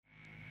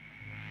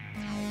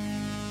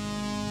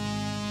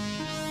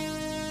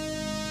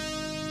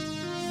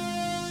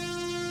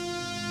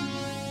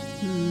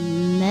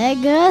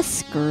Mega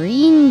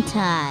Screen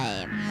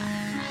Time.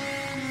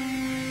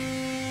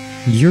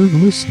 You're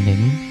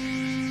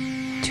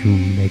listening to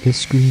Mega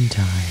Screen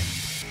Time,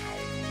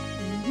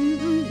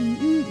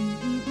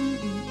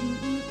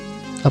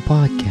 a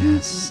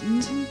podcast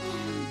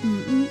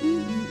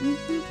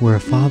where a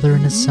father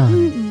and a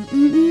son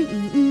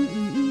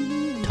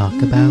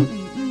talk about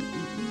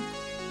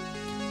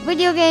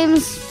video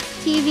games,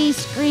 TV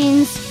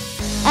screens,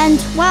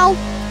 and, well,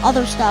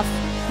 other stuff.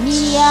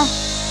 Media.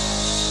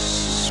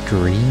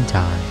 Screen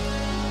Time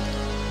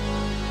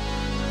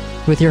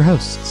with your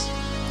hosts.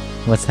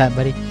 What's that,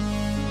 buddy?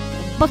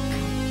 Book.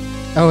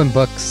 Oh, and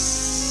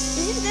books.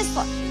 Isn't this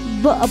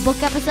a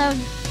book episode?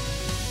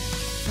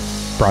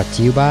 Brought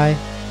to you by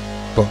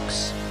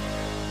Books.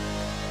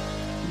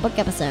 Book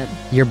episode.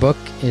 Your book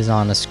is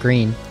on a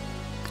screen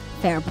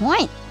Fair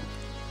point.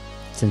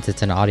 since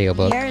it's an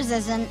audiobook. Yours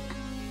isn't.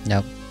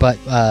 No, but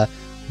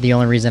the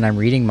only reason I'm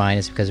reading mine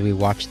is because we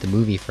watched the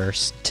movie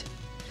first.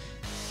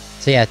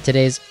 So yeah,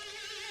 today's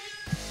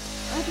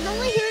I can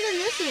only hear it in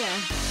this ear.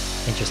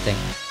 interesting.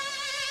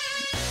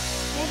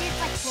 Maybe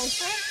it's like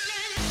closer?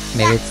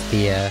 Maybe it's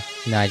the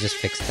no, I just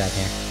fixed that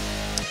here.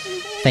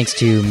 Thanks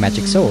to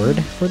Magic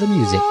Sword for the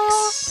music.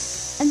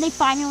 And they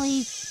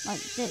finally,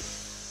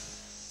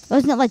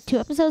 wasn't it like 2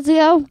 episodes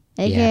ago?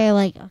 AKA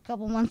like a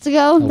couple months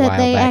ago A that while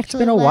they back. actually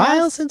It's been a let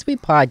while us. since we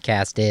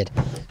podcasted.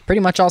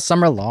 Pretty much all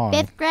summer long.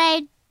 5th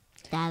grade.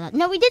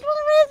 No, we did one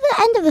right at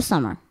the end of the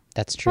summer.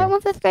 That's Right true.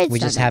 when 5th grade We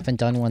just started. haven't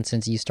done one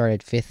since you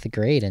started 5th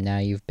grade, and now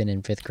you've been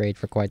in 5th grade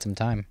for quite some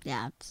time.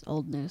 Yeah, it's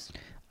old news.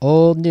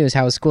 Old news.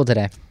 How was school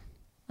today?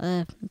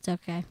 It's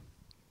okay.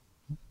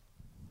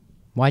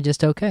 Why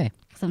just okay?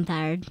 Because I'm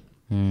tired.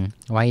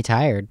 Why are you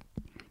tired?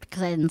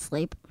 Because I didn't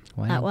sleep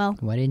Why, that well.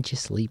 Why didn't you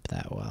sleep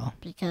that well?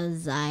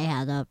 Because I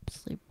had a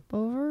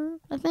sleepover,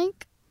 I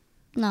think.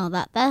 No,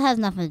 that has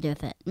nothing to do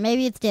with it.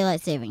 Maybe it's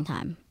daylight saving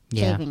time.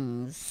 Yeah.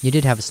 Savings. You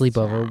did have a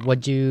sleepover. time.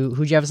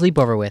 Who'd you have a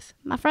sleepover with?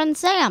 My friend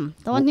Sam,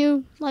 the one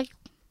who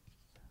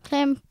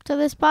came to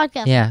this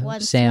podcast. Yeah,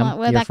 once, Sam,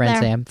 way your back friend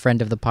there. Sam,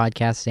 friend of the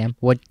podcast, Sam.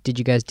 What did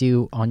you guys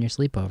do on your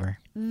sleepover?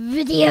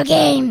 Video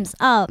games.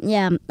 Oh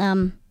yeah.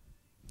 I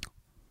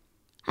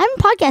haven't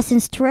podcasted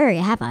since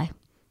Terreria, have I?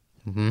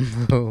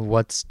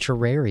 What's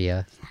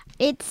Terreria?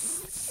 It's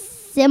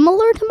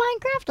similar to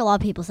Minecraft. A lot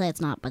of people say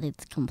it's not, but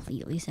it's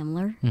completely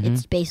similar.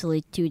 It's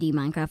basically 2D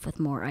Minecraft with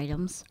more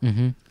items.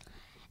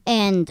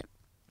 And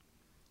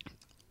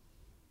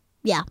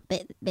yeah,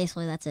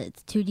 basically that's it.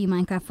 It's 2D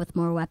Minecraft with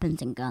more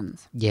weapons and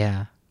guns.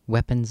 Yeah,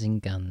 weapons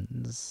and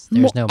guns.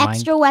 There's no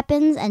extra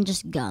weapons and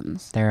just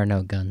guns. There are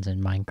no guns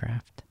in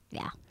Minecraft.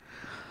 Yeah,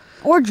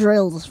 or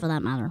drills for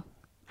that matter.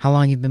 How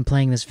long you been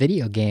playing this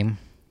video game?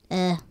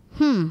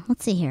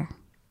 Let's see here.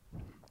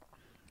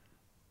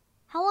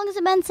 How long has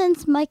it been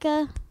since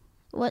Micah?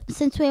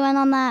 Since we went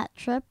on that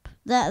trip,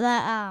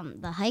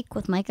 the hike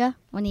with Micah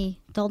when he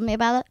told me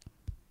about it?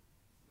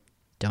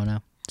 Don't know.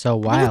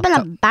 So a I think while.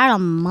 it's been about a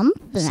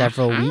month. And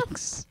Several a half.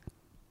 weeks.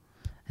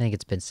 I think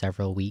it's been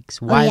several weeks.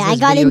 Oh, Why yeah, is I this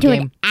got video into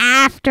game? it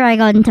after I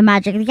got into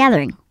Magic the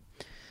Gathering.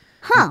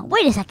 Huh,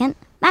 wait a second.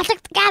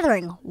 Magic the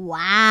Gathering.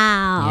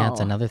 Wow. Yeah, it's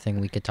another thing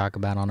we could talk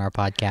about on our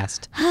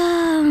podcast.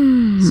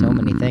 Can So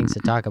many things to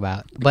talk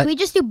about. But we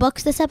just do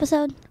books this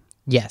episode?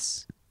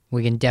 yes,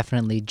 we can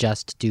definitely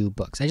just do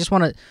books. I just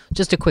want to,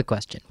 just a quick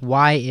question.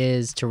 Why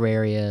is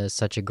Terraria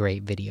such a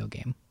great video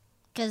game?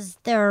 Because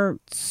there are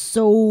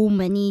so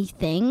many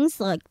things.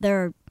 Like,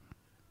 there are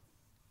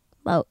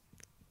about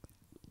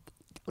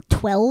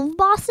 12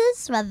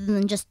 bosses rather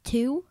than just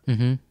 2.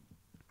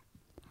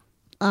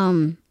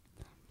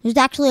 There's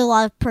actually a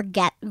lot of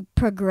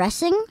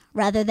progressing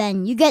rather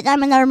than you get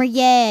diamond armor,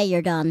 yeah,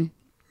 you're done.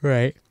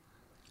 Right.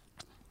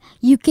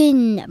 You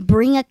can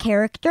bring a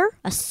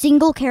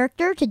single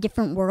character to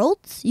different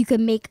worlds. You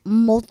can make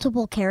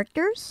multiple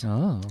characters.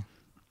 Oh.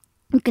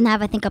 You can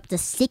have, I think, up to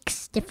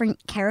 6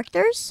 different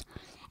characters.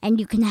 And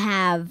you can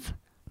have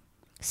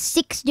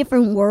 6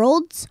 different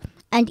worlds.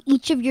 And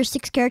each of your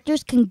 6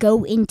 characters can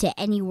go into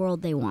any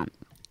world they want.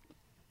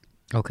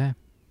 Okay.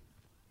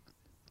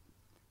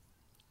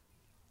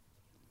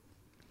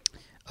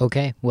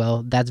 Okay,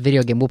 well, that's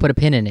video game. We'll put a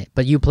pin in it.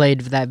 But you played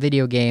that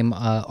video game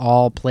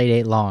all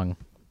Playdate long.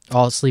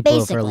 All sleepover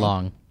Basically.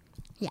 long.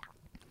 Yeah.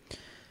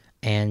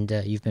 And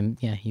you've been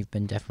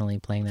definitely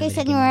playing that In case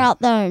video anyone game. out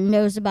there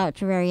knows about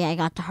Terraria, I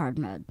got to hard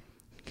mode.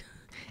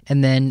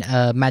 And then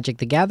Magic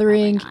the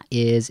Gathering not?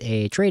 is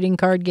a trading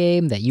card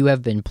game that you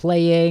have been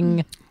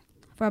playing.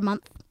 For a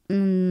month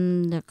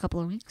and a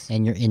couple of weeks.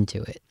 And you're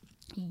into it.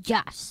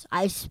 Yes,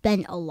 I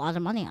spent a lot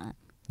of money on it.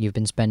 You've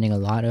been spending a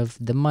lot of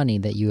the money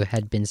that you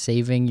had been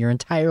saving your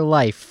entire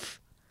life.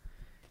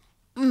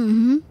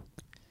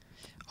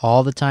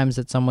 All the times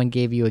that someone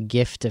gave you a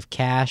gift of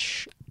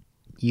cash,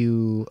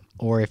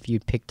 or if you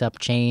picked up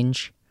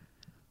change,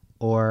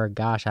 or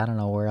gosh, I don't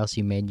know where else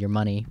you made your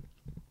money.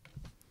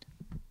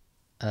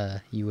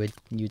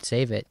 You'd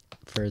save it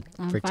for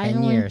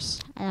 10 years.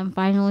 And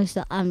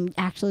I'm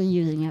actually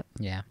using it.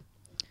 Yeah.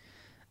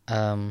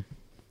 I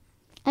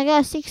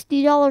got a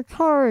 $60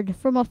 card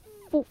from a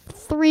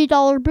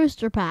 $3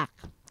 booster pack.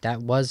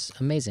 That was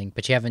amazing,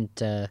 but you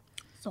haven't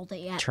Sold it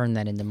yet. turned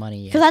that into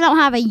money yet. Because I don't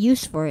have a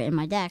use for it in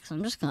my deck, so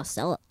I'm just going to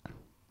sell it.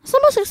 It's the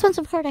most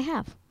expensive card I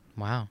have.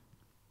 Wow.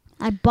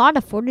 I bought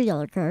a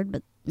 $40 card,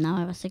 but now I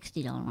have a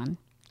 $60 one.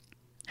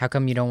 How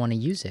come you don't want to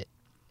use it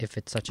if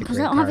it's such a great card? Because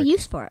I don't have a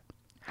use for it.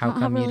 How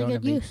come you really don't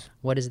have good a use.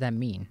 What does that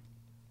mean?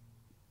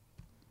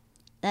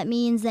 That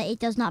means that it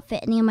does not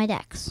fit any of my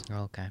decks.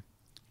 Okay.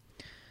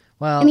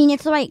 Well, I mean,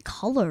 it's the right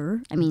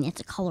color. I mean,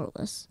 it's a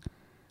colorless.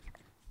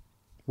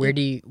 where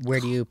do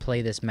you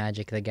play this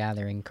Magic the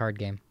Gathering card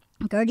game?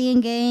 Guardian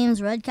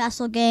Games, Red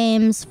Castle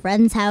Games,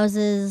 Friends'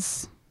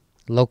 Houses.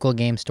 Local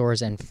game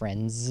stores and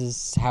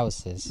friends'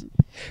 houses.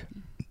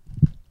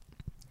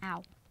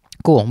 Ow.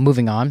 Cool.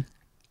 Moving on.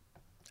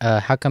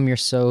 How come you're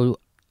so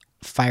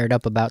fired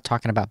up about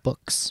talking about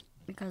books?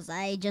 Because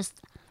I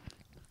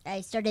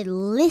started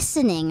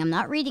listening. I'm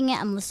not reading it.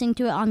 I'm listening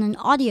to it on an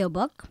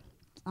audiobook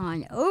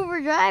on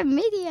Overdrive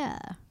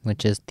Media.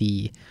 Which is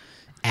the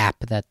app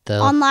that the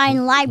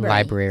Online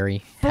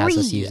library has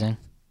us Free. using.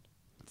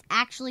 It's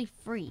actually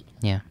free.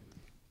 Yeah.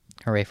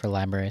 Hooray for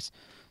libraries.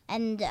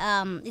 And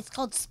it's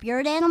called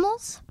Spirit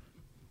Animals.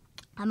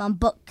 I'm on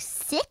book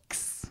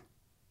 6.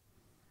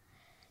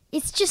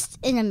 It's just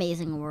an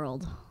amazing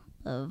world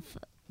of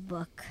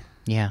book.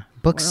 Yeah.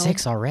 Book World.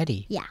 6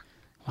 already. Yeah.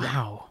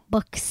 Wow.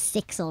 Book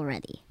 6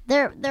 already.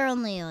 They're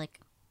only like,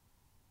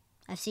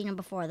 I've seen them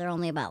before. They're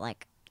only about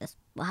like this.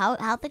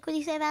 How thick would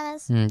you say that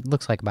is?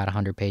 Looks like about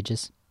 100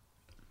 pages.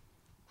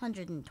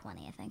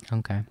 120, I think.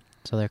 Okay.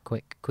 So they're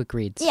quick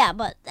reads. Yeah,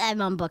 but I'm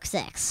on book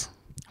 6.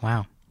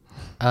 Wow.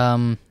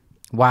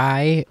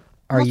 Why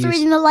are I'm also you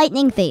reading The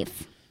Lightning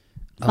Thief.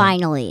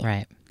 Finally.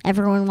 right?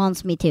 Everyone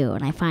wants me to,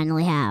 and I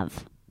finally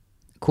have.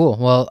 Cool.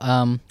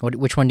 Well,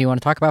 which one do you want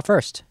to talk about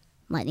first?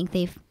 Lightning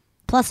Thief.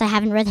 Plus, I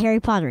haven't read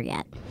Harry Potter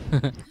yet.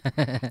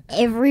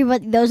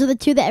 Those are the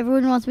two that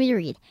everyone wants me to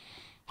read.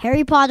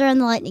 Harry Potter and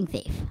The Lightning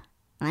Thief.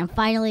 And I'm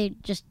finally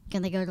just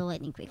going to go to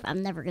Lightning Thief.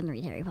 I'm never going to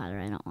read Harry Potter.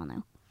 I don't want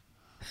to.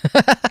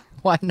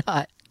 Why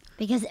not?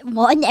 Because,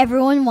 1,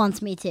 everyone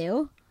wants me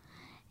to.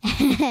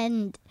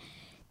 And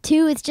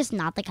 2, it's just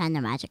not the kind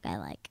of magic I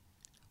like.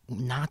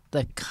 Not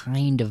the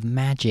kind of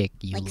magic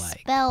you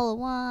like. Spell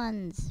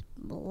wands,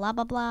 blah,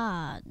 blah,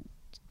 blah.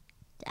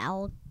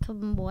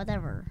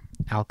 Whatever.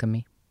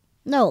 Alchemy?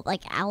 No,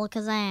 like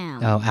Alakazam.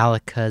 Oh,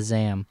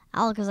 Alakazam.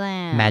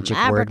 Alakazam. Magic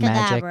word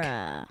magic.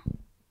 Abracadabra.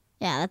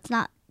 Yeah, that's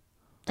not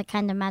the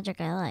kind of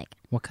magic I like.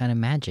 What kind of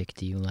magic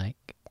do you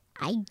like?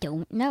 I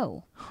don't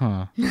know.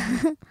 Huh.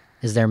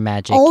 Is there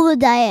magic? All the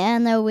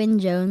Diana Wynne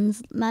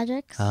Jones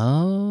magics.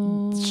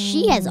 Oh.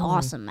 She has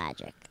awesome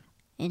magic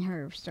in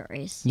her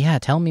stories. Yeah,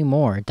 tell me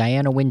more.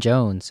 Diana Wynne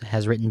Jones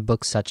has written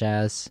books such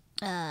as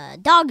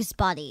Dog's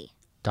Body.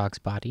 Dog's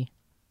Body,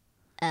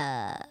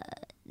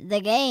 The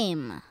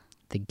Game.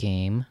 The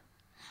Game,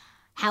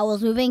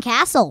 Howl's Moving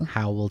Castle.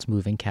 Howl's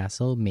Moving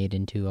Castle, made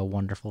into a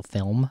wonderful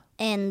film.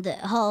 And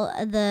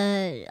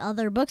the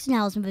other books in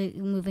Howl's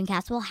Moving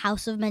Castle,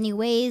 House of Many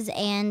Ways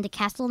and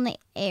Castle in the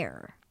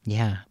Air.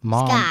 Yeah,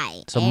 Mom.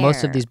 Sky, So air.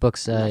 most of these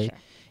books, I'm not sure.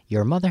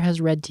 your mother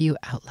has read to you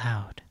out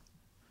loud.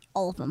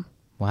 All of them.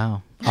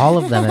 Wow. All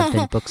of them have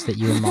been books that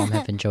you and Mom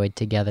have enjoyed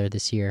together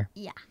this year.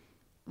 Yeah.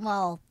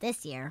 Well,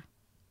 this year.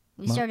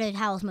 We started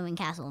Howl's Moving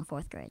Castle in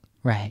 4th grade.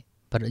 Right.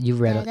 But you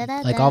read,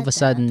 like all of a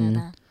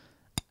sudden,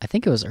 I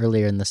think it was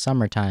earlier in the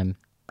summertime,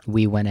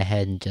 we went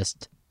ahead and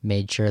just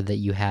made sure that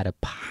you had a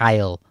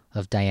pile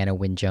of Diana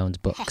Wynne Jones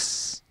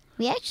books.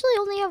 We actually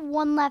only have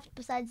one left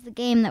besides The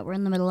Game that we're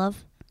in the middle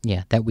of.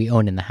 Yeah, that we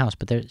own in the house.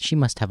 But she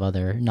must have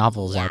other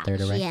novels out there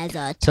to write. She has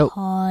a So,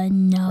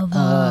 ton of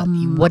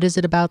them. what is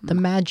it about the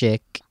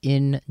magic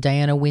in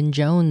Diana Wynne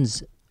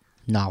Jones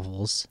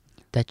novels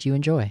that you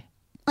enjoy?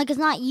 Like, it's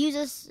not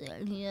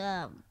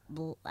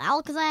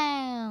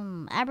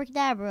Alakazam,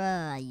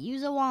 Abracadabra,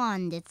 use a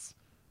wand. It's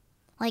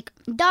like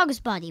Dog's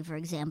Body, for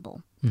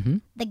example. Mm-hmm.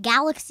 The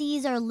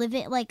galaxies are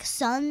living, like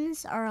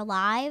suns are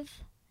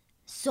alive.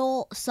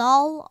 Sol,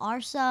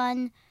 our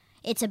sun,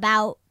 it's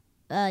about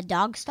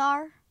Dog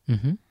Star,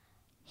 Mm-hmm.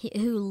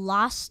 who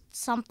lost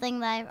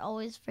something that I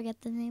always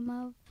forget the name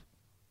of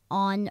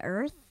on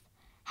Earth.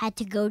 Had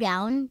to go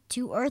down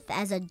to Earth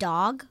as a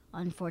dog,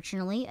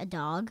 unfortunately, a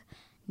dog,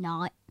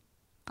 not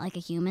like a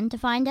human, to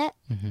find it.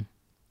 Mm-hmm.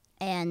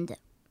 And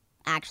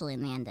actually,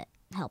 in the end, it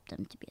helped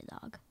him to be a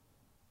dog.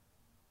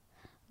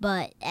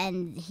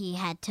 And he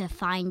had to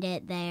find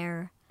it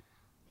there.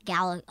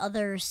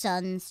 Other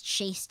suns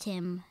chased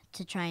him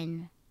to try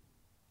and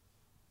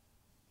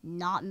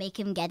not make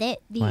him get it.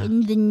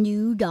 In the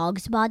new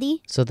Dog's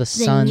Body. So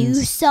the new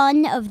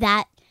sun of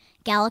that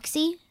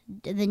galaxy,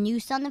 the new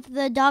sun of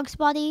the Dog's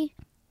Body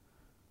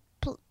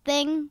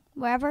thing,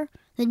 wherever,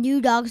 the new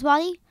Dog's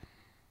Body,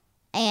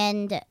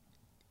 and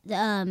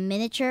the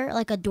miniature,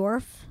 like a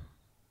dwarf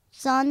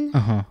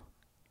sun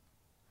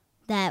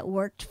that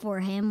worked for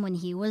him when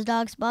he was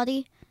Dog's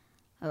Body,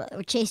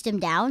 chased him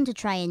down to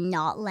try and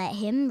not let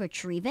him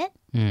retrieve it,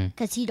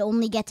 because he'd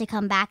only get to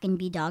come back and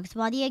be Dog's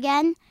Body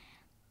again,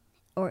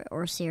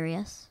 or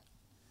Sirius,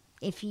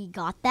 if he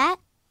got that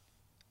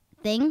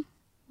thing,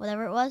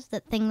 whatever it was,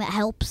 that thing that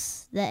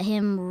helps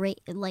him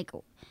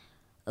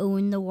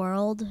own the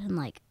world and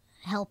like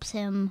helps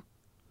him,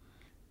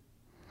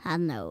 I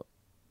don't know,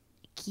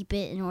 keep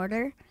it in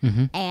order.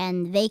 Mm-hmm.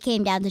 And they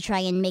came down to try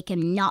and make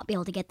him not be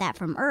able to get that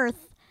from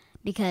Earth,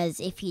 because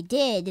if he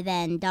did,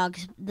 then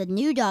the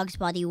new dog's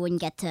body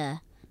wouldn't get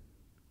to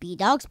be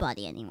dog's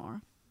body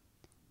anymore.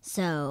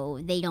 So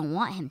they don't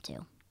want him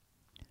to.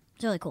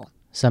 It's really cool.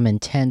 Some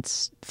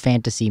intense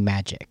fantasy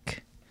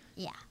magic.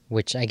 Yeah.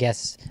 Which I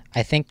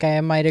think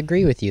I might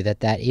agree with you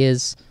that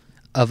is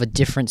of a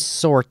different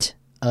sort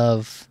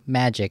of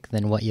magic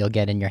than what you'll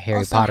get in your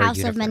Harry Potter House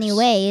universe. of Many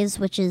Ways,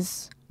 which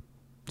is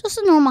just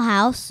a normal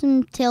house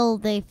until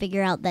they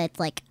figure out that it's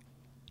like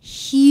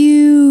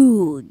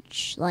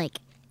huge, like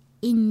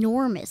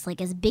enormous,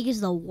 like as big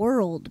as the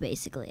world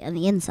basically on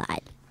the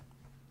inside.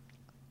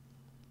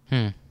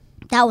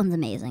 That one's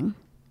amazing.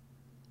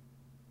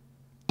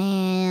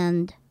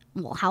 And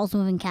Howl's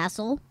Moving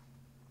Castle,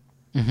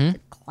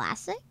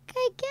 classic,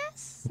 I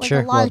guess. Like,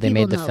 sure. Well, they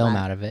made the know film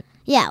out of it.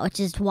 Yeah, which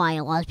is why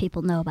a lot of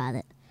people know about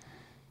it.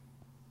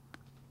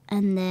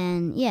 And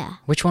then, yeah.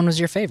 Which one was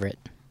your favorite?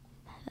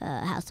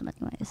 House of Many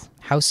Ways.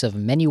 House of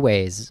Many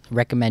Ways,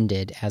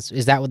 recommended as.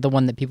 Is that the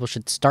one that people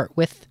should start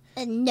with?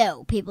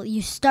 No,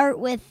 you start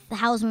with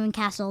Howl's Moving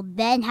Castle,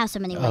 then House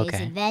of Many Ways,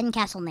 then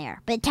Castle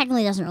Nair. But it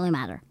technically doesn't really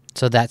matter.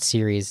 So that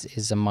series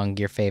is among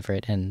your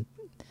favorite, and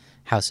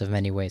House of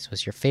Many Ways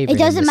was your favorite. It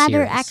doesn't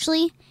matter, series.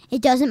 actually.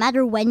 It doesn't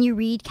matter when you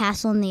read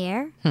Castle in the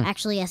Air.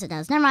 Actually, yes, it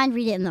does. Never mind,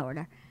 read it in the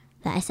order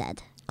that I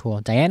said.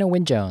 Cool. Diana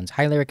Wynne Jones,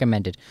 highly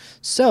recommended.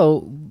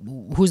 So,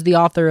 who's the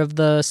author of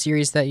the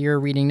series that you're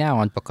reading now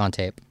on Book on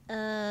Tape?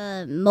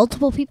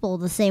 Multiple people,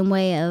 the same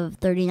way of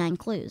 39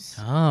 Clues.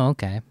 Oh,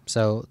 okay.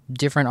 So,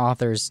 different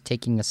authors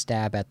taking a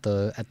stab at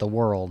the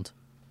world.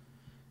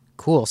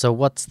 Cool. So,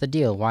 what's the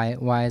deal?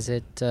 Why is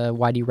it?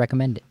 Why do you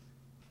recommend it?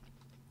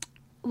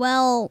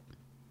 Well,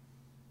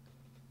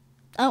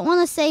 I don't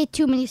want to say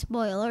too many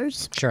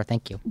spoilers. Sure.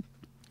 Thank you.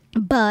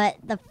 But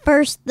the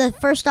first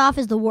off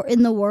is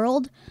in the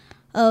world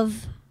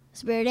of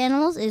spirit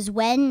animals is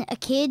when a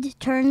kid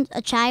turns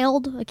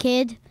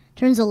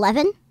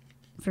 11.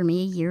 For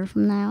me, a year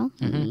from now,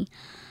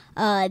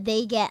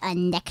 they get a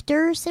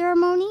nectar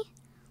ceremony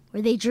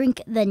where they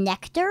drink the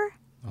nectar.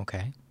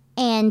 Okay.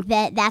 And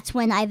that's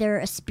when either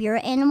a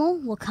spirit animal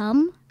will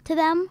come to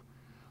them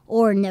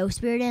or no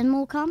spirit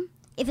animal will come.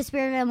 If a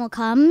spirit animal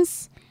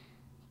comes,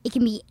 it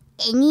can be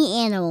any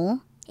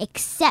animal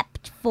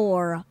except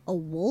for a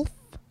wolf,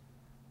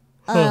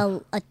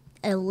 a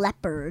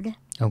leopard,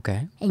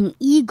 an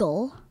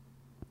eagle,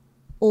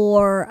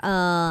 or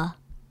a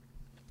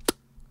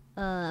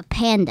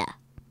panda.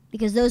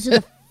 Because those are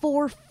the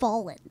four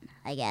fallen,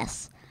 I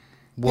guess.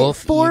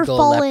 Wolf,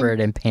 eagle, leopard,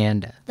 and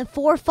panda. The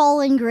four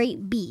fallen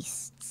great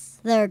beasts.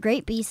 There are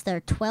great beasts. There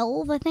are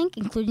 12, I think,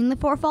 including the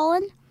four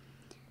fallen.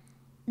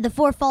 The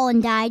four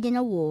fallen died in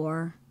a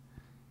war.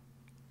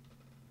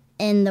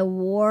 In the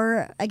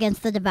war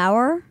against the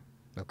Devourer.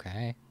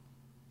 Okay.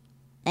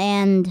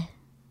 And,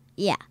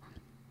 yeah.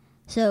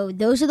 So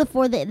those are the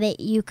four that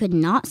you could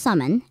not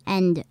summon.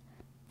 And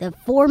the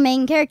four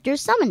main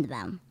characters summoned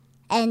them.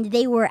 And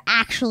they were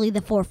actually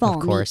the four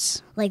fallen. Of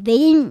course. They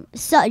didn't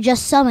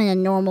just summon a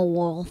normal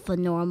wolf, a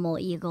normal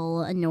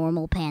eagle, a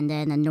normal panda,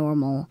 and a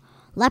normal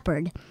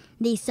leopard.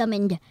 They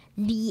summoned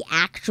the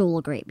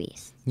actual great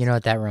beast. You know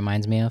what that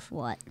reminds me of?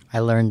 What? I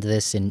learned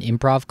this in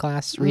improv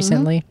class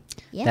recently.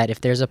 Yeah. That if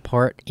there's a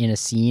part in a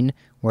scene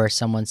where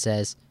someone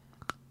says,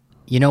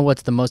 you know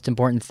what's the most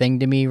important thing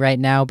to me right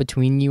now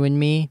between you and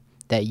me?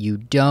 That you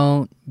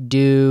don't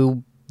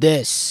do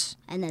this.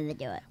 And then they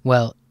do it.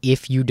 Well,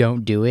 if you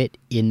don't do it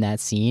in that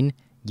scene,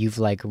 you've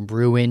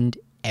ruined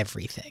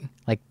everything.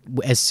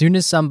 As soon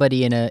as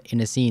somebody in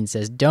a scene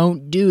says,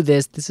 "Don't do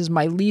this. This is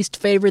my least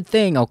favorite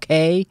thing,"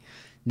 okay?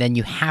 Then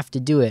you have to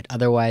do it.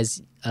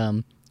 Otherwise,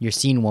 your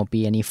scene won't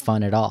be any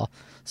fun at all.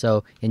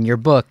 So, in your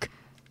book,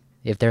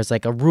 if there's a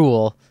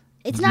rule,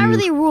 it's not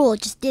really a rule.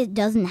 It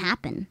doesn't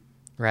happen.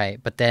 Right,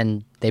 but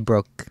then they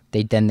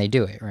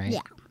do it, right?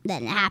 Yeah,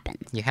 then it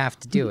happens. You have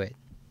to do it.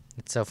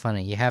 It's so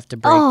funny. You have to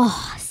break.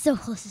 Oh, so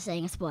close to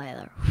saying a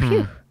spoiler.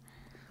 Phew.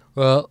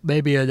 Well,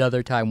 maybe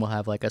another time we'll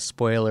have a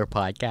spoiler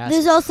podcast.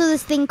 There's also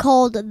this thing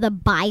called the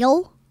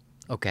bile.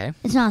 Okay.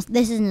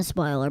 This isn't a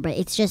spoiler, but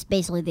it's just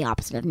basically the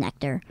opposite of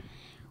nectar.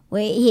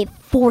 Where it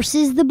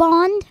forces the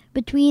bond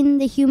between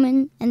the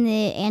human and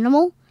the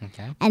animal.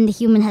 Okay. And the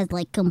human has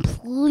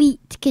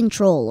complete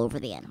control over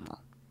the animal.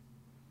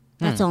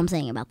 That's all I'm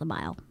saying about the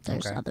bile.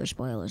 There's other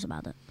spoilers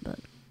about it, but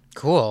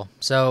cool.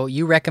 So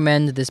you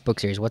recommend this book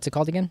series. What's it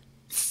called again?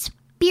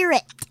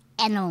 Spirit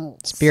Animals.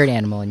 Spirit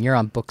Animal, and you're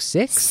on book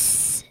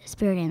 6?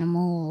 Spirit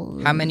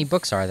Animals. How many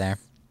books are there?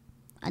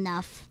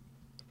 Enough.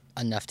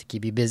 Enough to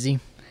keep you busy?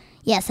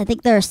 Yes, I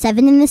think there are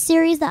 7 in this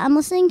series that I'm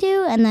listening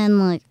to, and then,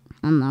 I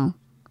don't know.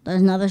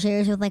 There's another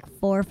series with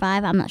 4 or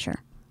 5. I'm not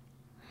sure.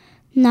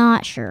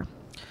 Not sure.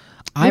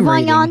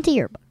 Moving on to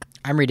your book.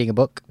 I'm reading a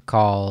book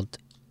called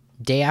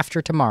Day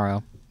After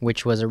Tomorrow,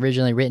 which was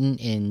originally written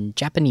in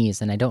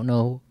Japanese, and I don't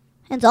know.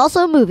 It's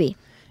also a movie.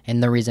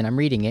 And the reason I'm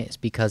reading it is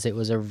because it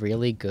was a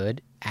really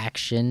good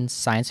action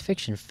science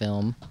fiction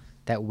film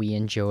that we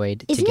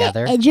enjoyed Isn't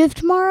together. it Edge of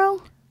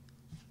Tomorrow?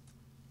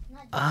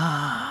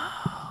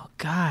 Oh,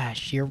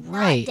 gosh, you're Not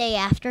right. Day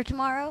After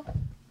Tomorrow.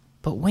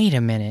 But wait a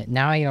minute.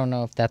 Now I don't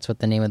know if that's what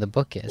the name of the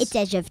book is. It's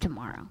Edge of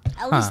Tomorrow.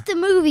 At least the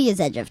movie is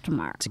Edge of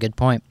Tomorrow. That's a good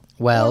point.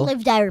 Or Well,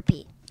 Live, Die,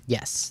 Repeat.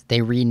 yes,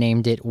 they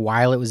renamed it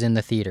while it was in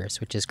the theaters,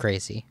 which is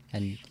crazy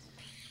and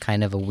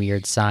kind of a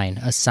weird sign.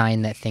 A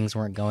sign that things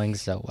weren't going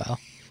so well.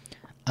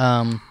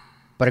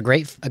 But a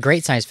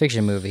great science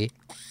fiction movie,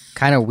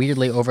 kind of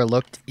weirdly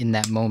overlooked in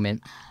that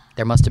moment.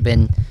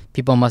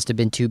 People must have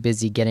been too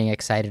busy getting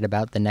excited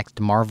about the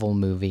next Marvel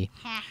movie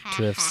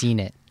to have seen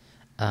it.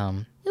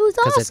 It was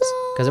awesome.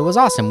 Because it was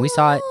awesome. We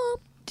saw it.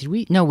 Did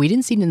we? No, we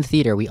didn't see it in the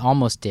theater. We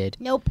almost did.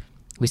 Nope.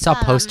 We saw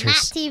Matt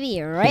posters.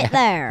 TV right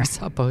there. We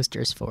saw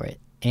posters for it.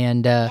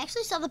 And I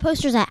actually saw the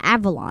posters at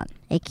Avalon,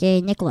 aka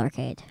Nickel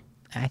Arcade.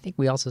 I think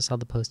we also saw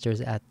the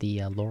posters at the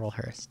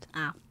Laurelhurst.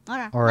 Oh,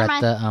 okay. Or Never at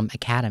mind. the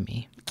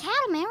Academy.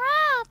 Academy,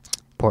 right?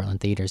 Portland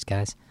theaters,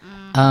 guys.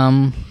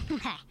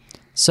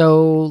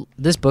 So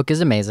this book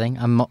is amazing.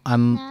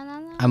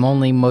 I'm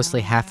only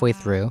mostly halfway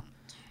through,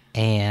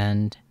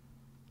 and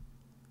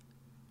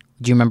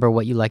do you remember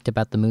what you liked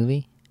about the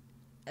movie?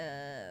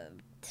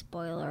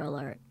 Spoiler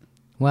alert.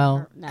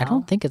 Well, No. I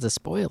don't think it's a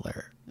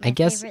spoiler. My I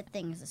guess favorite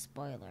thing is a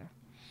spoiler.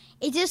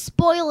 It's a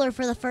spoiler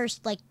for the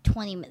first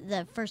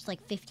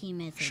 15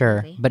 minutes. sure,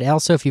 Of the movie. but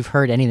also if you've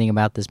heard anything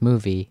about this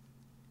movie,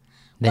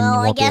 then Well, it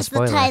I won't guess be a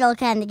the spoiler. title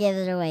kind of gives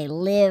it away.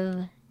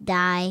 Live,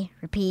 die,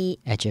 repeat.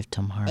 Edge of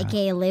Tomorrow.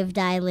 AKA live,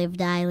 die, live,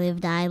 die,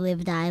 live, die,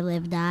 live, die,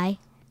 live, die.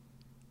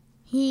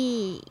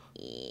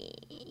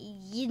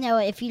 You know,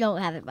 if you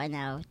don't have it by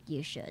now,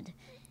 you should.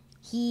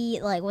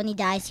 When he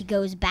dies, he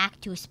goes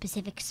back to a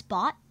specific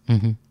spot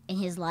Mhm. in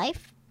his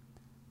life,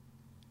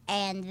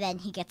 and then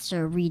he gets to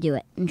redo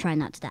it and try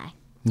not to die.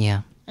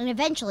 Yeah. And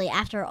eventually,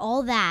 after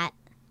all that,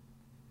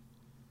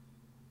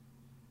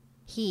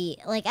 he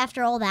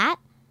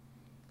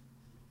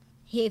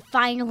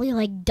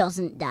finally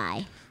doesn't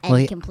die and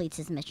Well, completes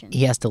his mission.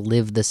 He has to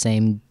live the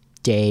same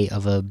day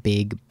of a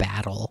big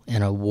battle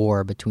and a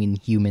war between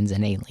humans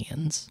and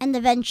aliens. And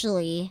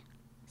eventually,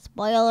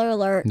 spoiler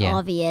alert, Yeah.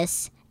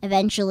 obvious.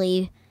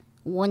 Eventually,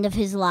 one of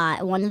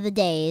the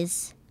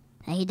days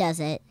that he does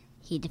it,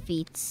 he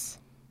defeats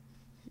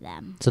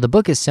them. So the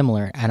book is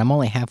similar, and I'm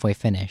only halfway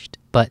finished.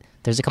 But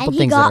there's a couple And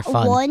things that are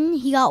fun.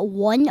 He got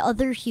one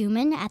other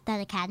human at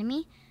that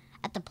academy,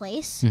 at the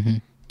place,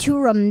 Mhm. to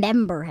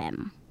remember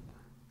him.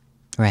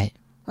 Right.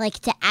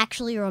 To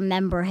actually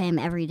remember him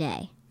every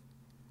day.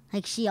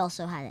 She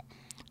also had it.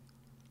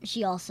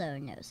 She also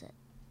knows it.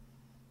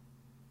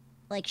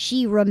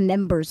 She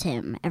remembers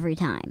him every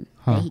time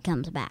that he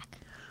comes back.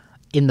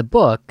 In the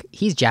book,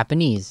 he's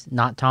Japanese,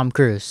 not Tom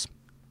Cruise.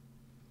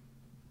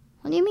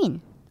 What do you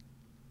mean?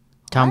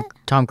 Tom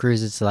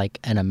Cruise is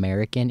an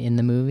American in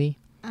the movie.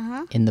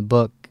 Uh-huh. In the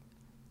book,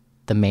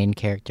 the main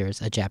character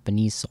is a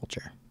Japanese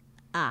soldier.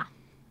 Ah.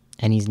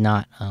 And he's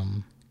not,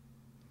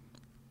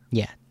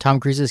 Tom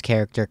Cruise's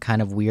character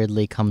kind of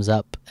weirdly comes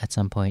up at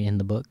some point in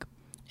the book.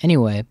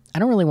 Anyway, I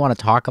don't really want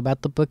to talk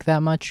about the book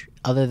that much,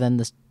 other than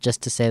this,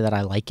 just to say that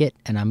I like it,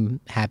 and I'm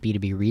happy to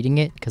be reading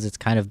it, because it's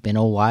kind of been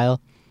a while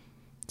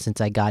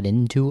since I got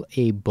into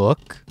a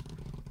book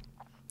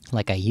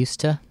like I used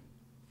to.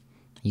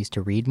 I used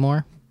to read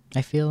more,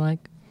 I feel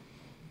like.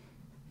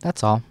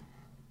 That's all.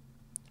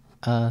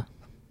 Any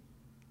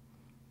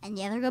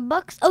other good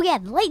books? Oh yeah,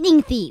 The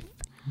Lightning Thief.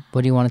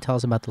 What do you want to tell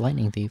us about The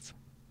Lightning Thief?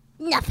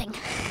 Nothing.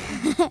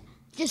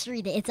 Just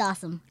read it. It's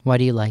awesome. Why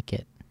do you like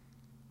it?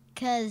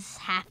 'Cause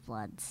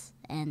half-bloods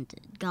and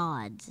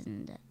gods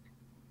and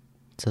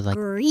So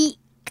Greek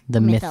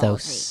the mythology.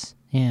 mythos.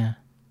 Yeah.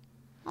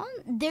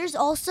 There's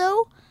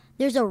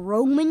a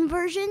Roman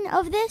version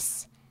of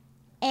this,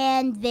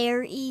 and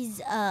there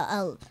is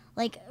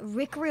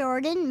Rick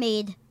Riordan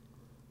made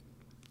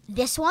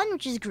this one,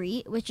 which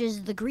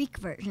is the Greek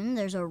version.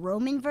 There's a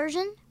Roman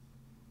version,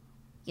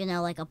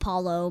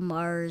 Apollo,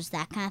 Mars,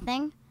 that kind of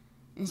thing,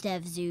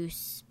 instead of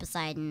Zeus,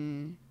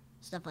 Poseidon,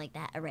 stuff like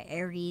that.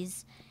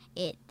 Ares.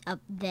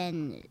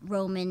 Then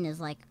Roman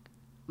is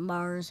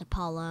Mars,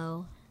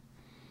 Apollo,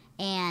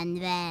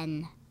 and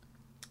then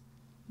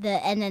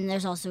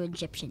there's also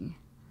Egyptian.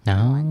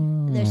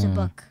 No. There's a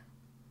book.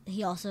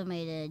 He also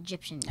made an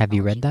Egyptian. Have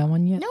you read mythology that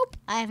one yet? Nope,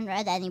 I haven't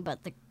read any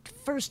but the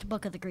first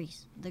book of the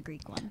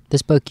Greek one.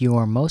 This book, you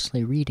are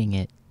mostly reading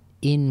it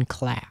in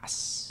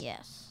class.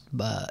 Yes.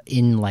 But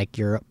in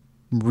your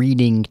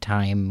reading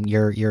time,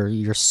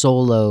 your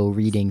solo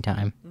reading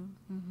time.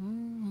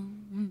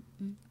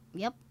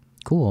 Yep.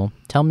 Cool.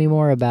 Tell me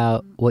more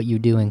about what you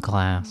do in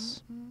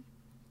class.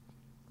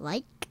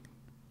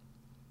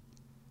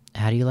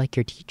 How do you like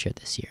your teacher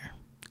this year?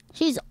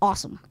 She's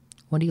awesome.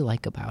 What do you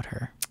like about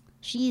her?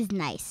 She's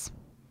nice.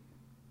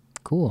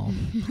 Cool.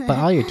 But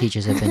all your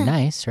teachers have been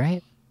nice,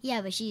 right?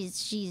 Yeah, but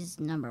she's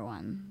number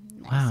one.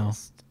 Wow.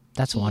 Nicest.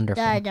 That's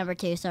wonderful. Number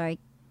two, sorry.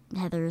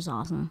 Heather's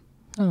awesome.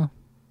 Oh.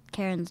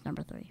 Karen's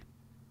number 3.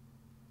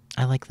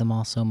 I like them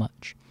all so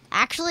much.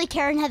 Actually,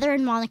 Karen, Heather,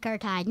 and Monica are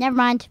tied. Never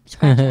mind.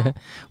 Scratch that.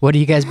 What have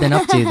you guys been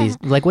up to?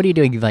 What are you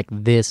doing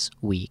this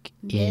week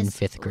in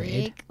fifth grade?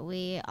 This week,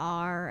 we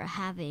are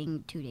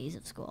having 2 days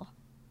of school.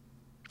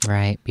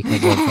 Right,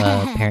 because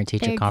of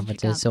parent-teacher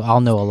conferences. So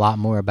I'll know a lot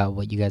more about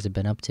what you guys have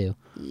been up to.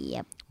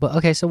 Yep. But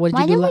okay, so what did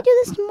Why you do? didn't we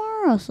do this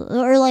tomorrow?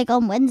 Or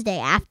on Wednesday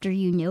after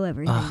you knew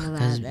everything about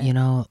Because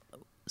it?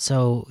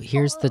 So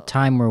here's the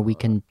time where we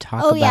can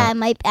talk Oh about yeah, I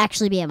might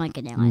actually be at my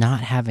canal.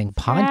 not having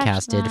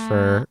podcasted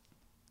for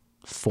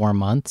 4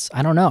 months.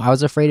 I don't know. I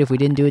was afraid if we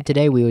didn't do it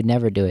today, we would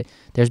never do it.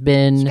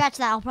 Scratch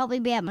that. I'll probably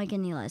be at Mike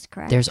and Eli's,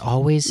 correct? There's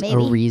always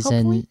Maybe. a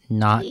reason Hopefully.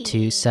 not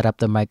to set up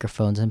the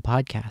microphones and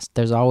podcast.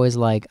 There's always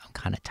I'm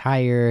kind of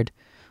tired,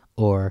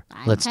 or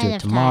let's do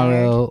it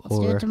tomorrow, Let's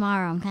do it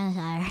tomorrow. I'm kind of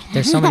tired.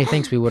 There's so many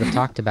things we would have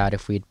talked about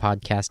if we'd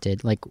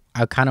podcasted.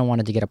 I kind of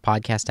wanted to get a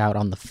podcast out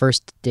on the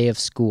first day of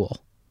school.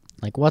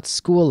 What's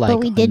school like? But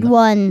we did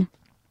one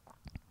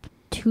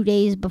 2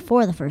 days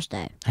before the first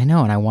day. I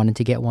know, and I wanted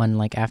to get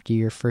one after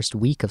your first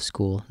week of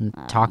school and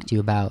talk to you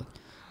about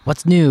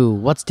what's new,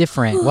 what's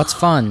different, what's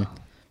fun.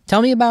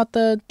 Tell me about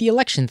the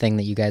election thing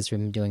that you guys have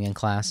been doing in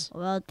class.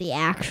 Well, the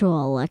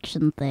actual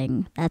election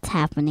thing, that's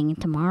happening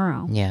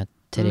tomorrow. Yeah,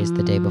 today's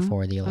the day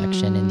before the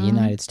election in the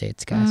United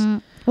States,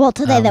 guys. Well,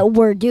 today that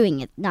we're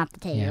doing it, not the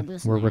day Yeah, you're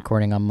listening we're at.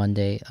 recording on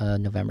Monday,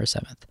 November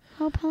 7th.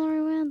 Hope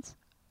Hillary wins.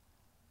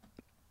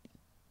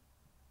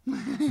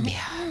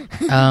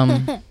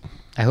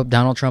 I hope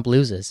Donald Trump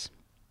loses.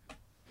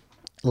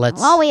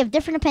 Well, we have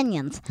different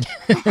opinions.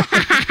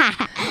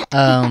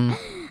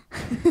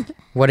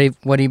 What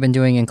have you been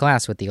doing in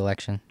class with the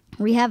election?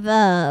 We have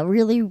a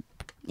really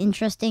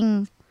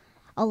interesting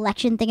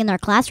election thing in our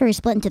class where we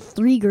split into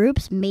 3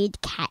 groups, made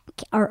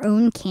our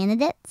own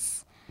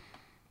candidates,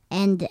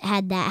 and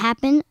had that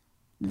happen.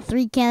 The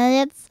 3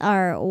 candidates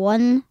are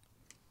 1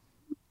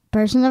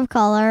 person of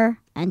color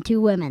and 2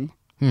 women.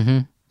 Mm-hmm.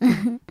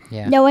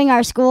 Yeah. Knowing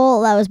our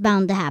school, that was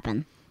bound to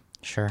happen.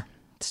 Sure.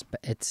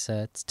 It's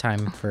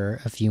time for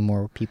a few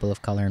more people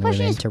of color and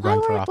Question women is, to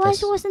run for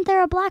office. Why wasn't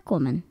there a black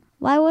woman?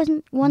 Why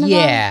wasn't one of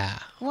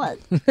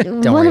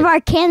one worry. of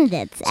our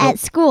candidates at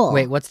school?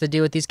 Wait, what's the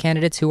deal with these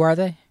candidates? Who are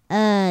they?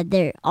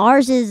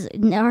 Ours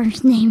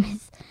name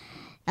is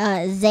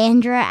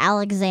Zandra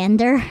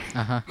Alexander.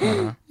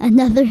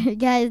 Another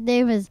guy's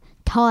name is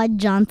Todd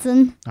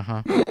Johnson.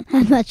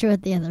 I'm not sure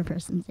what the other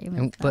person's name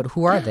is. But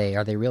who are they?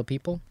 Are they real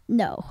people?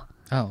 No.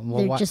 Oh,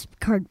 well, They're just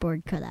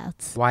cardboard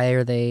cutouts. Why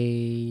are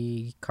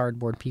they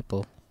cardboard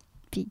people?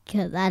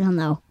 Because, I don't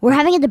know. We're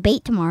having a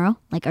debate tomorrow.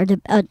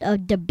 A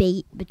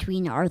debate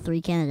between our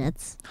 3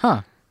 candidates.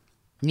 Huh.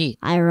 Neat.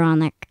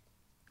 Ironic.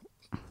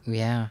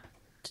 Yeah.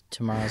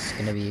 Tomorrow's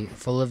going to be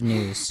full of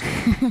news.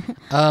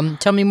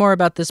 Tell me more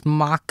about this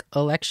mock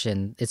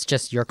election. It's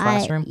just your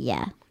classroom?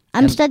 Yeah.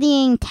 I'm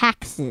studying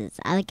taxes.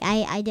 I'm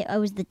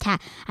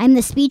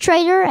the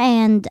speechwriter,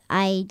 and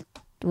I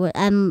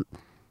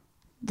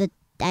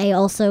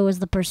also was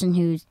the person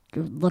who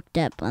looked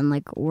up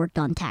and worked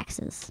on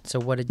taxes. So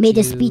what did made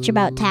a speech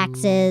about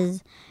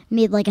taxes,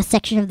 made a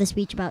section of the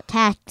speech about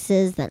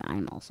taxes that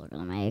I'm also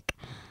gonna make.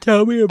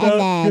 Tell me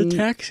about your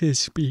taxes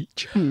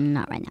speech.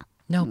 Not right now.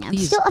 No,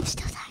 please. I'm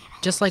still talking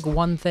about just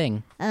one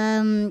thing.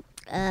 that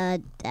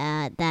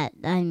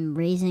I'm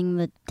raising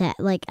the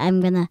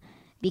I'm gonna,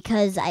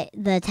 because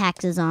the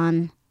taxes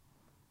on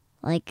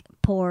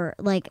poor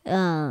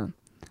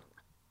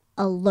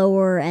a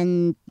lower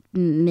and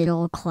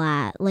middle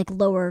class,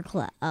 lower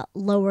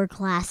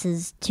class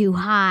is too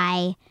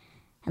high,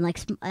 and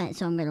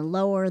so I'm gonna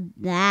lower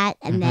that,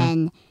 and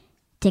then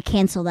to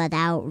cancel that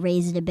out,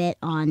 raise it a bit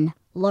on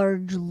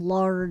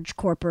large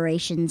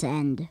corporations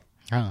and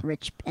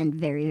rich and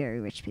very, very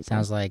rich people.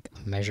 Sounds like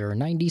Measure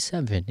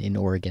 97 in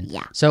Oregon.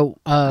 Yeah. So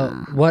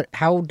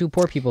how do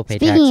poor people pay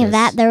taxes? Speaking of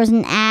that, there was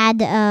an ad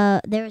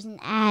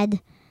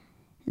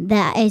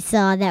that I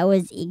saw that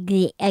was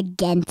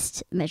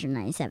against Measure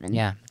 97.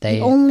 Yeah,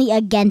 the only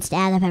against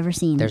ad I've ever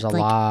seen. There's a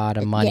lot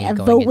of money going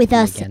vote into with the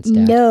us. against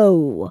ad.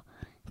 No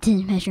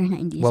to Measure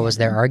 97. What was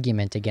their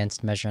argument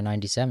against Measure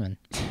 97?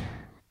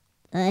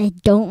 I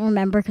don't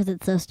remember because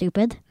it's so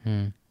stupid.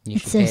 You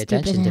should pay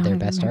attention to their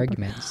best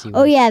argument.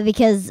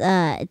 Because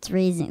it's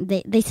raising.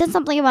 They said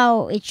something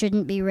about it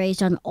shouldn't be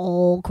raised on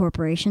all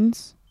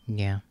corporations.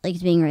 Yeah,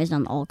 it's being raised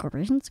on all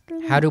corporations.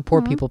 How do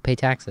poor people pay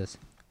taxes?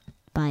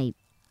 By,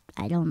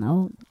 I don't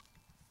know,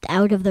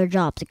 out of their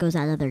jobs. It goes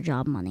out of their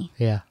job money.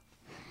 Yeah.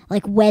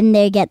 When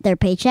they get their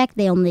paycheck,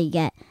 they only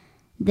get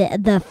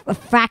the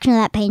fraction of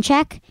that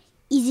paycheck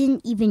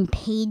isn't even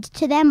paid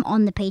to them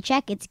on the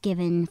paycheck. It's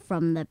given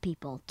from the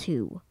people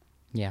to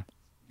the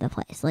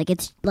place.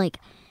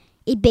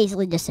 It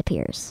basically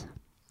disappears.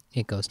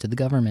 It goes to the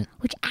government,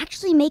 which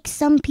actually makes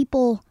some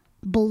people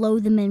getting below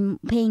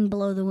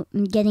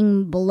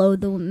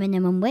the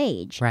minimum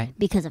wage, right?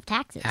 Because of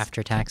taxes.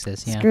 After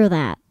taxes, yeah. Screw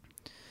that.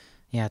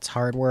 Yeah, it's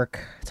hard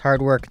work. It's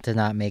hard work to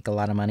not make a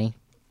lot of money.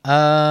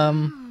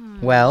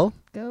 Well,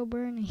 go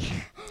Bernie.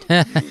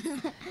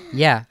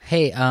 Yeah.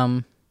 Hey,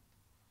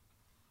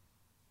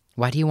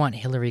 why do you want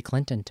Hillary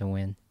Clinton to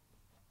win?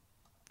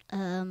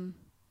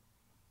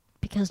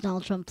 Because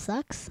Donald Trump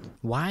sucks.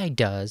 Why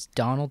does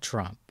Donald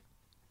Trump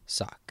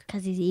suck?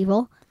 Because he's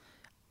evil.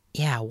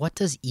 Yeah, what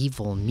does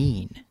evil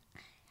mean?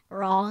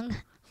 Wrong.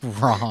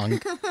 Wrong.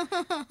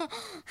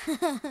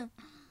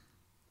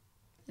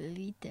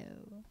 Veto.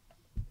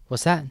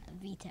 What's that?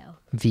 Veto.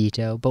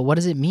 Veto. But what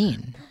does it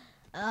mean?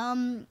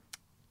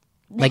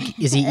 Like,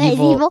 is he He's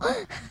evil? evil?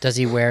 Does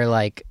he wear,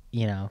 like,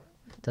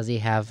 does he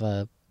have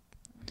a...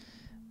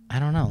 I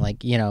don't know,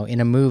 like, in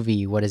a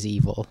movie, what is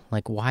evil?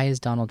 Like, why is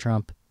Donald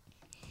Trump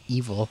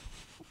evil?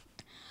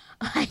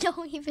 I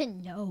don't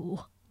even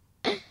know.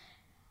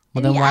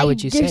 Well, then why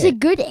would you say There's a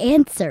good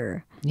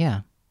answer.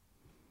 Yeah.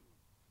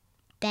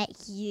 That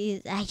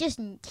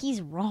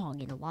he's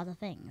wrong in a lot of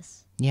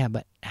things. Yeah,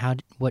 but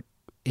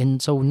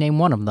so name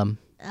one of them.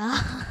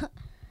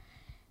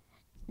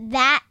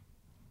 That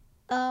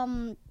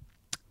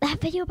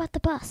video about the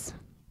bus.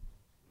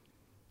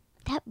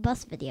 That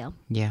bus video.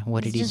 Yeah,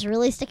 It's just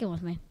really sticking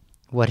with me.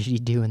 What did he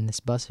do in this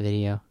bus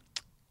video?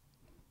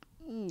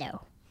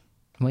 No.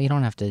 Well, you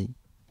don't have to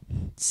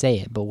say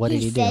it, but what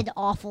did he do? He said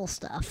awful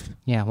stuff.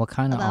 Yeah, what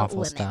kind of about awful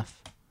women.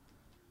 stuff?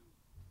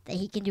 That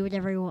he can do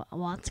whatever he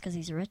wants because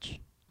he's rich.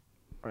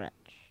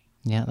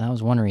 Yeah, that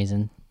was one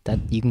reason.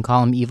 That you can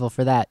call him evil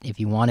for that if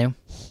you want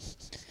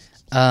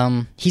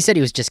to. He said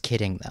he was just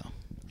kidding, though.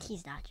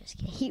 He's not just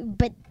kidding.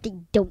 But they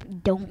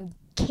don't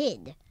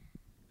kid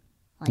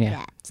like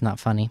that. It's not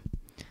funny.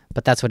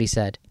 But that's what he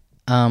said.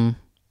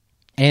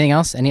 Anything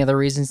else? Any other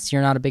reasons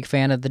you're not a big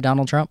fan of the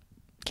Donald Trump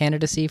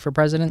candidacy for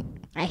president?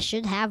 I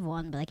should have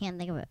one, but I can't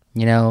think of it.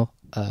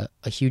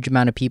 A huge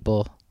amount of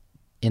people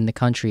in the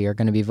country are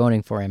going to be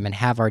voting for him and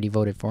have already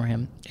voted for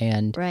him.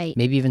 And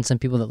maybe even some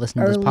people that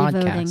listen to this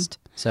podcast. Voting.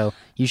 So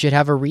you should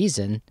have a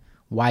reason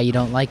why you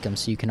don't like him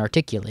so you can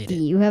articulate it. Do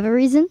you have a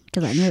reason?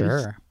 Because I know.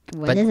 Sure.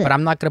 What is it? But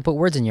I'm not going to put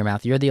words in your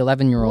mouth. You're the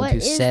 11-year-old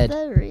who said...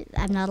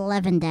 I'm not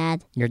 11,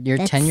 Dad. You're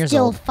That's 10 years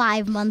still old.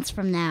 5 months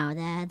from now,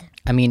 Dad.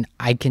 I mean,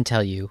 I can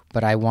tell you,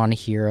 but I want to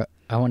hear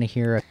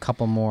a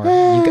couple more.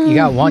 You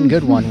got one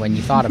good one when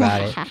you thought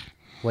about it.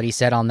 What he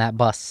said on that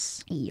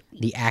bus.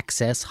 The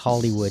Access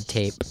Hollywood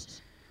tape.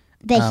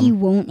 That he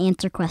won't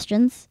answer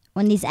questions.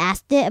 When he's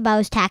asked it about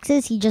his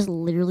taxes, he just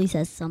literally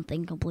says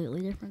something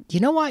completely different. You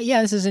know what?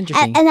 Yeah, this is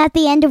interesting. And at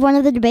the end of one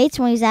of the debates,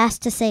 when he's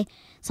asked to say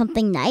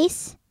something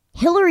nice,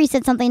 Hillary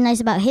said something nice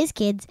about his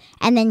kids,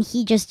 and then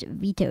he just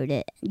vetoed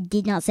it.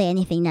 Did not say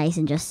anything nice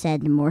and just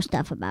said more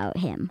stuff about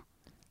him.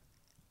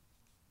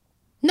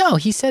 No,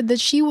 he said that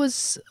she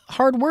was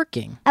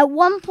hardworking. At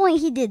one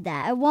point, he did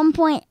that. At one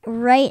point,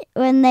 right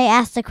when they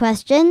asked the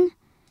question,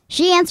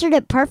 she answered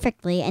it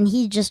perfectly, and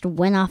he just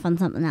went off on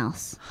something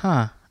else.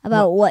 Huh.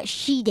 About what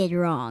she did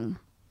wrong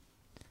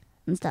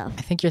and stuff.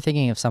 I think you're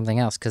thinking of something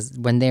else, because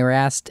when they were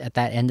asked at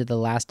that end of the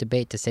last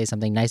debate to say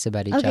something nice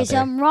about each other... Okay, so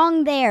I'm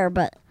wrong there,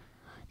 but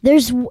there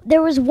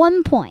was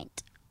one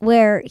point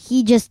where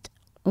he just,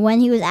 when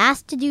he was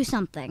asked to do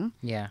something,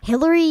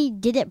 Hillary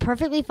did it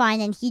perfectly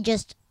fine, and he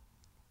just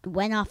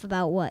went off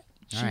about what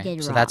she did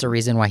wrong. So that's a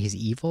reason why he's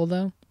evil,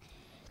 though?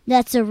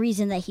 That's a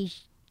reason that he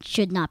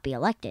should not be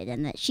elected,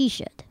 and that she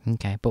should.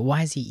 Okay, but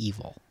why is he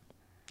evil,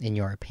 in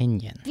your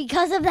opinion?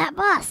 Because of that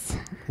bus.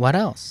 What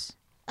else?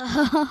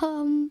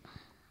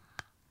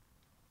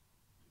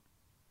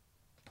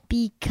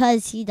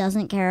 Because he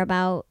doesn't care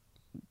about,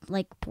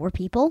 like, poor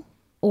people,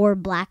 or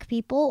black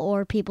people,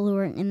 or people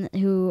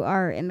who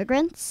are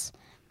immigrants,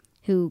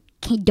 who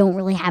don't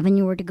really have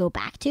anywhere to go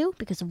back to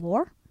because of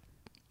war.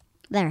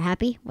 They're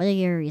happy. What are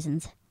your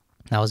reasons?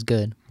 That was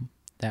good.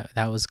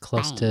 That was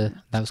close to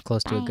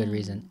a good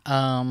reason.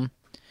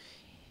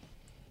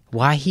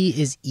 Why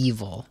he is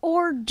evil.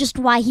 Or just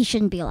why he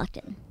shouldn't be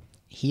elected.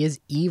 He is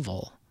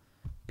evil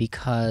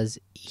because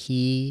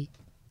he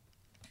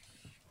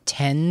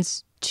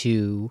tends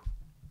to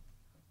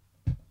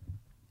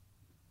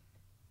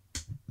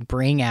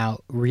bring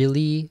out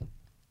really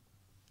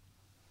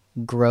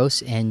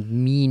gross and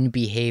mean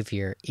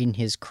behavior in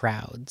his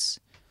crowds.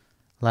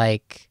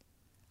 Like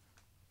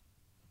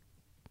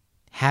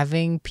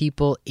having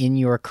people in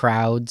your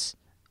crowds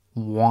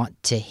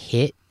want to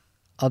hit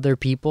other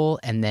people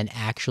and then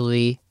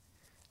actually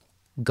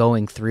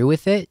going through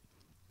with it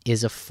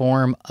is a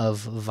form of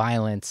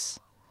violence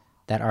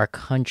that our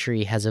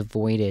country has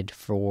avoided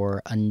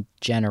for a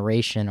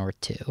generation or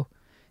two.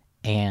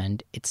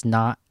 And it's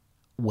not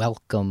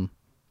welcome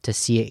to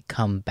see it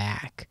come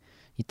back.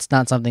 It's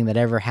not something that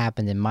ever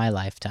happened in my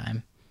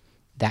lifetime.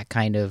 That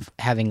kind of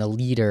having a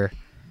leader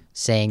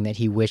saying that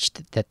he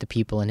wished that the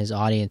people in his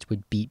audience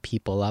would beat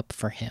people up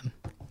for him.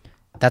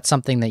 That's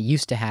something that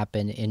used to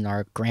happen in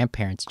our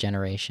grandparents'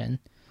 generation.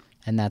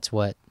 And that's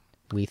what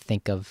we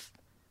think of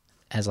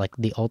as like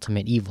the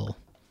ultimate evil,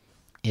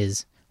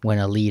 is when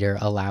a leader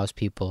allows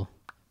people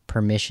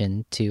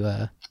permission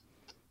to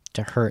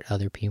hurt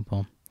other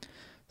people.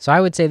 So I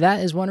would say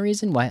that is one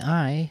reason why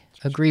I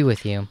agree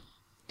with you.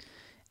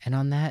 And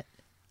on that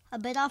a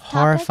bit off topic,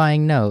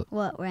 horrifying note.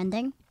 What, we're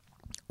ending?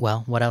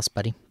 Well, what else,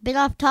 buddy? Bit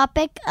off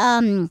topic.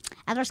 At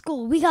our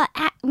school, we got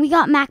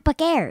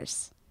MacBook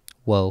Airs.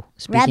 Whoa.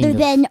 Rather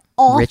than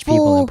awful rich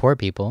people and poor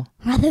people.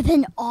 rather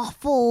than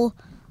awful,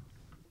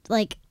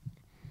 like,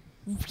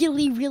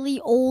 really, really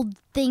old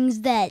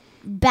things that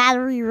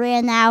battery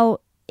ran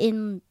out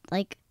in,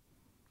 like,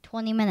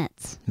 20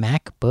 minutes.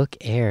 MacBook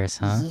Airs,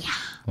 huh? Yeah.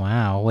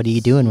 Wow. What are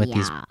you doing with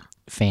these Yeah.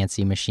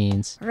 fancy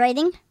machines?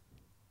 Writing,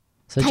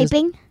 So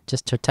typing,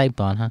 Just to type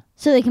on, huh?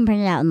 so they can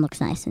print it out and looks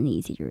nice and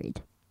easy to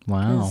read.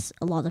 Wow. Because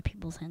a lot of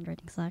people's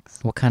handwriting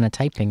sucks. What kind of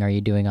typing are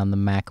you doing on the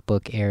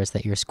MacBook Airs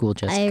that your school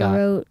just I got?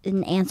 wrote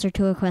an answer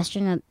to a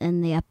question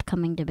in the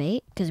upcoming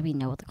debate because we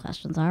know what the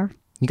questions are.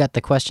 You got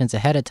the questions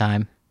ahead of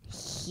time.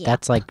 Yeah.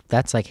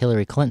 That's like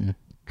Hillary Clinton.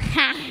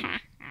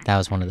 That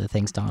was one of the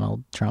things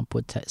Donald Trump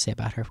would say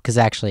about her. Because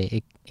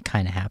actually, it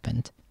kind of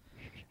happened.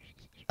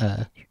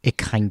 It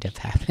kind of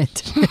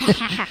happened.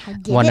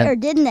 Did it or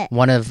didn't it?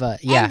 One of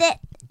yeah, End it.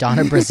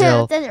 Donna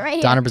Brazil. Says it right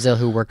here. Donna Brazil,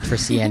 who worked for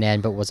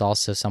CNN but was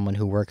also someone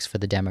who works for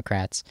the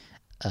Democrats,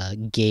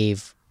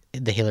 gave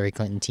the Hillary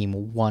Clinton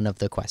team one of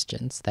the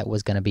questions that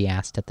was going to be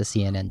asked at the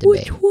CNN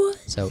debate. Which was?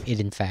 So it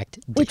in fact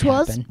did Which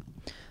was? happen.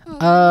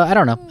 I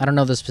don't know. I don't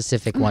know the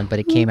specific one, but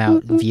it came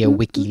out via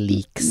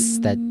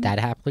WikiLeaks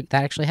that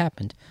actually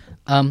happened.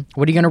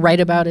 What are you going to write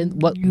about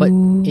What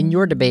in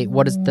your debate?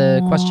 What is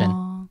the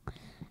question?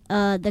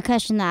 The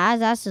question that I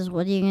was asked is,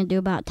 what are you going to do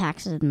about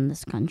taxes in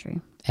this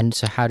country? And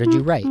so, how did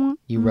you write?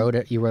 You wrote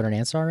it. You wrote an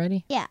answer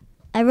already, Yeah.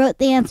 I wrote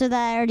the answer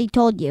that I already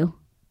told you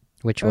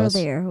which was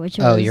earlier, which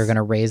was... oh, you're going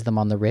to raise them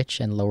on the rich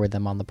and lower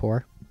them on the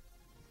poor.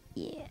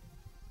 Yeah.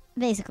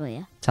 Basically,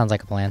 yeah. Sounds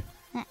like a plan.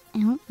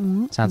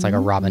 Sounds like a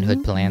Robin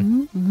Hood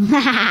plan.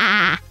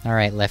 All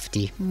right,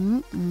 Lefty.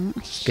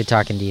 Good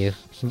talking to you.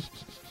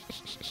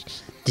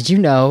 Did you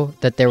know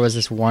that there was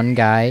this one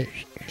guy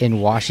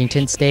in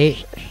Washington State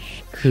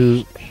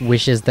who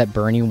wishes that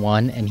Bernie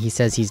won, and he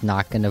says he's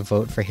not going to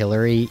vote for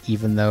Hillary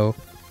even though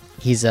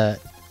he's a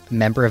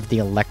member of the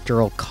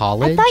Electoral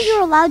College? I thought you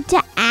were allowed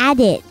to add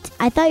it.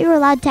 I thought you were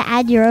allowed to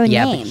add your own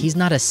Yeah, name. but he's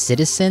not a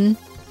citizen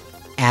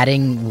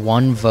adding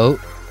one vote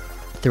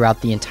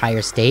throughout the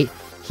entire state.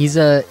 He's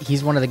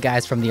one of the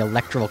guys from the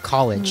Electoral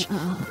College,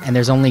 and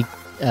there's only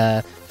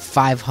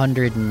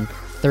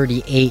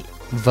 538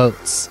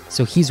 votes.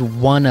 So he's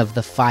one of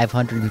the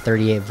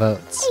 538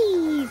 votes. Hey,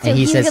 so and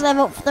he he's says, going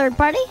to vote for third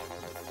party?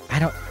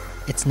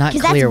 it's not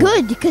Because clear. that's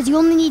good, because you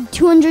only need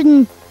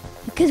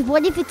because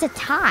what if it's a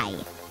tie?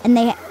 And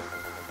there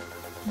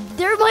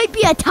might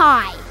be a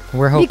tie.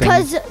 We're hoping.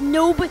 Because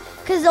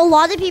a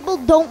lot of people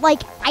don't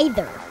like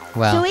either.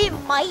 Well. So it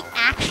might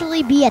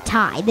actually be a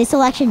tie. This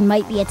election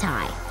might be a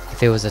tie.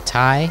 If it was a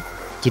tie, do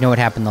you know what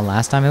happened the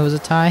last time it was a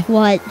tie?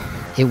 What?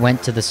 It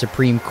went to the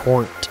Supreme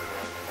Court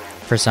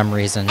for some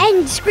reason.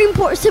 And Supreme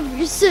Court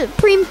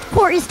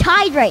is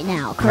tied right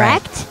now,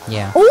 correct? Right.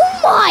 Yeah. Oh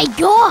my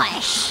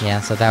gosh! Yeah,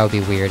 so that would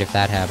be weird if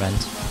that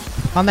happened.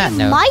 On that It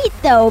note, might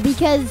though,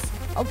 because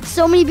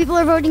so many people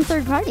are voting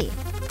third party.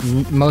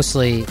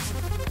 mostly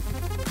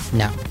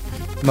no.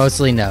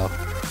 Mostly no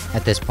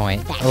at this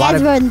point. That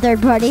guy's voting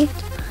third party.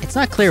 It's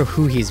not clear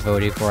who he's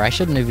voting for. I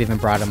shouldn't have even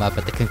brought him up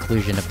at the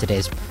conclusion of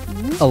today's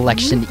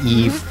election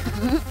eve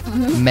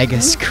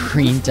mega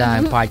screen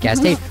time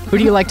podcast. Hey, who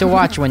do you like to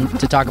watch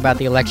to talk about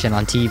the election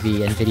on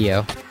TV and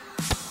video?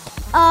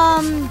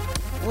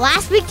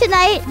 Last week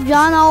tonight,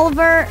 John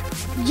Oliver.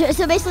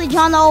 So basically,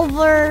 John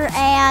Oliver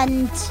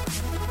and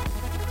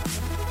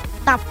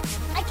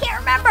I can't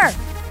remember.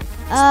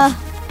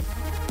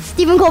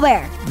 Stephen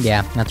Colbert.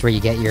 Yeah, that's where you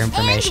get your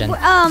information.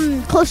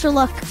 And, closer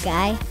look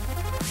guy.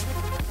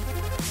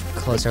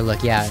 Closer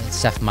look, yeah,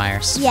 Seth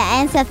Meyers.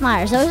 Yeah, and Seth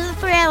Meyers. Those are the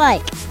three I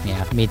like.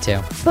 Yeah, me too.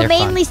 But They're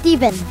mainly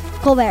Stephen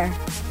Colbert.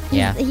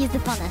 Yeah. He's the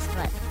funnest,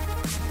 but...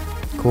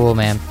 Cool,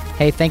 man.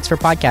 Hey, thanks for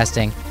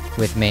podcasting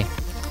with me.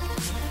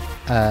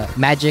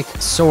 Magic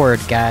Sword,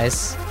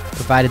 guys,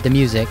 provided the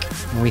music,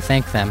 and we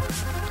thank them.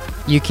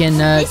 You can,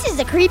 This is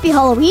a creepy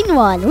Halloween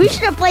one. We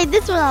should have played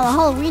this one on a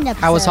Halloween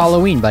episode. How was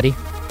Halloween, buddy?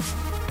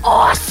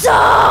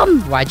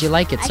 Awesome! Why'd you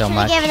like it so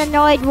much? I should have given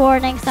annoyed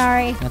warning,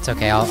 sorry. That's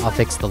okay, I'll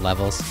fix the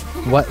levels.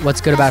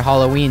 What's good about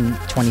Halloween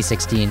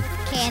 2016?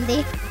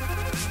 Candy.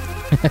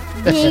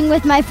 Being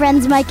with my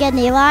friends Mike and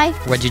Eli.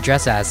 What'd you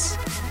dress as?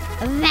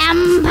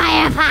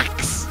 Vampire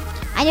Fox.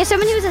 I know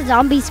someone who's a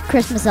zombie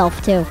Christmas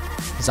elf, too.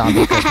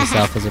 Zombie Christmas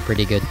elf is a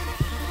pretty good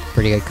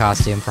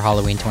costume for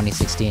Halloween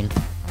 2016.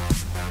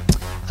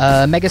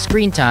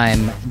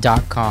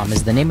 MegaScreenTime.com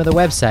is the name of the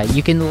website.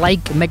 You can like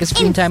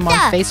MegaScreenTime on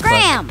Facebook.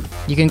 Instagram.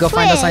 You can go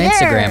find us on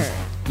Twitter. Instagram.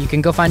 You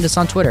can go find us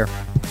on Twitter.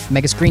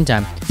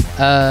 MegaScreenTime.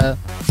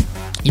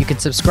 You can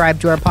subscribe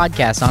to our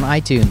podcast on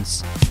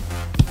iTunes.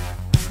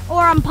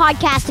 Or on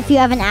podcast if you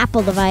have an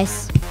Apple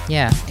device.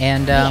 Yeah,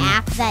 and The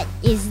app that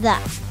is the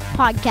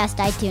podcast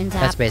iTunes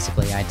app. that's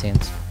basically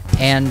iTunes.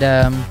 And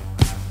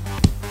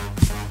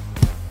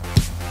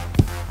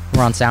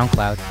we're on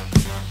SoundCloud.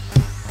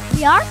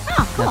 We are?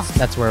 Oh, cool.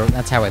 That's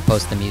how I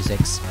post the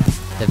musics,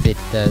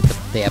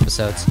 the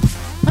episodes.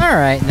 All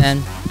right,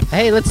 then.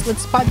 Hey, let's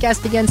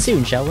podcast again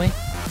soon, shall we?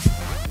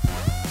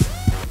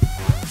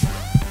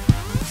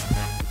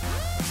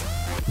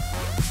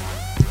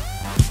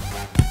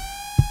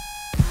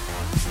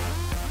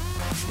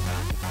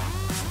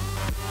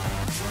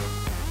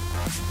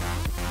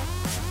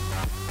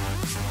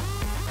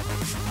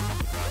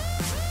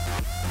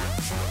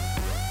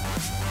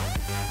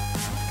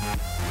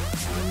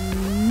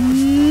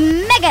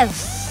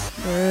 MegaScreenTime.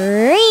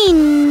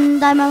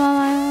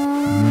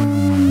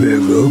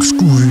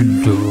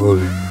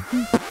 MegaScreenTime.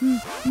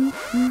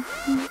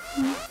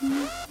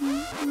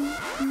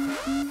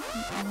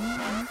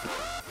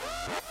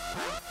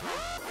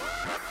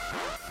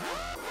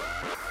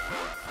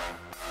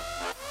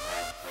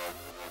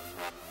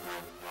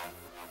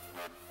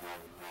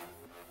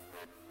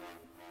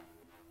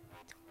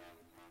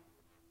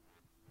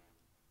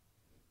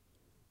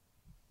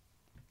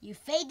 You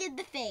faded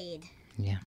the fade. Yeah.